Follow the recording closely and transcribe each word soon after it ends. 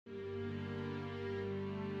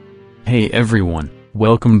Hey everyone,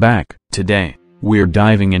 welcome back. Today, we're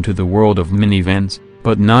diving into the world of minivans,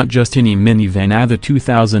 but not just any minivan. The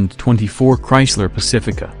 2024 Chrysler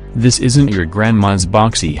Pacifica. This isn't your grandma's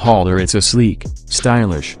boxy hauler, it's a sleek,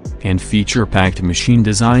 stylish, and feature-packed machine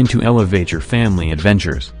designed to elevate your family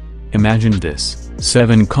adventures. Imagine this: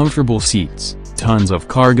 7 comfortable seats, tons of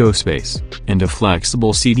cargo space, and a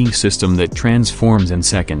flexible seating system that transforms in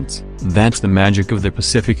seconds. That's the magic of the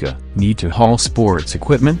Pacifica. Need to haul sports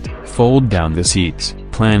equipment? Fold down the seats.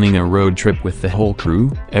 Planning a road trip with the whole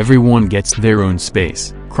crew? Everyone gets their own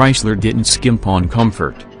space. Chrysler didn't skimp on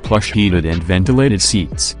comfort. Plush heated and ventilated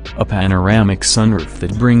seats, a panoramic sunroof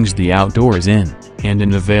that brings the outdoors in, and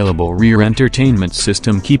an available rear entertainment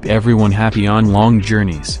system keep everyone happy on long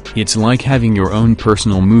journeys. It's like having your own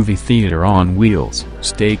personal movie theater on wheels.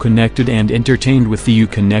 Stay connected and entertained with the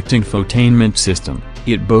Uconnect infotainment system.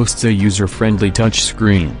 It boasts a user-friendly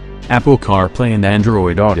touchscreen, Apple CarPlay and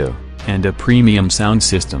Android Auto, and a premium sound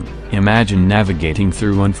system. Imagine navigating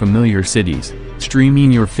through unfamiliar cities,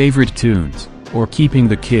 streaming your favorite tunes, or keeping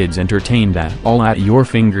the kids entertained all at your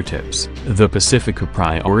fingertips. The Pacifica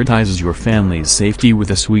prioritizes your family's safety with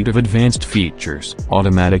a suite of advanced features.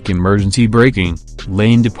 Automatic emergency braking,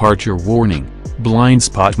 lane departure warning, blind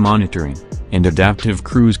spot monitoring, and adaptive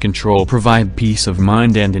cruise control provide peace of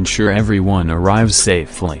mind and ensure everyone arrives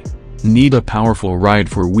safely. Need a powerful ride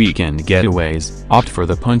for weekend getaways? Opt for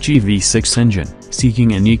the punchy V6 engine.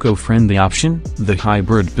 Seeking an eco-friendly option? The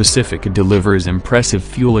hybrid Pacifica delivers impressive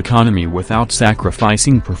fuel economy without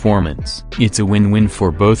sacrificing performance. It's a win-win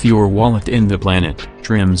for both your wallet and the planet.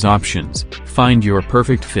 Trims options. Find your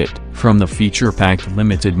perfect fit. From the feature-packed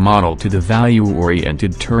limited model to the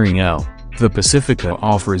value-oriented Touring L, the Pacifica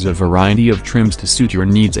offers a variety of trims to suit your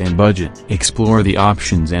needs and budget. Explore the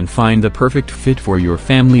options and find the perfect fit for your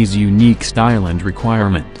family's unique style and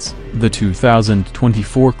requirements. The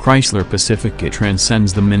 2024 Chrysler Pacifica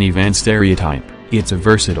transcends the minivan stereotype. It's a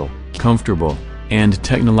versatile, comfortable, and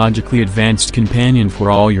technologically advanced companion for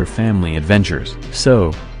all your family adventures.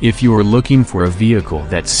 So, if you're looking for a vehicle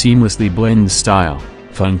that seamlessly blends style,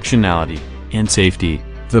 functionality, and safety,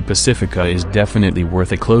 the Pacifica is definitely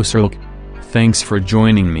worth a closer look. Thanks for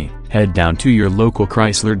joining me. Head down to your local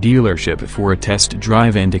Chrysler dealership for a test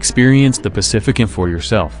drive and experience the Pacifica for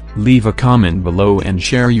yourself. Leave a comment below and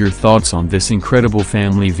share your thoughts on this incredible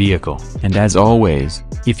family vehicle. And as always,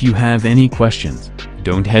 if you have any questions,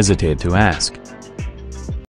 don't hesitate to ask.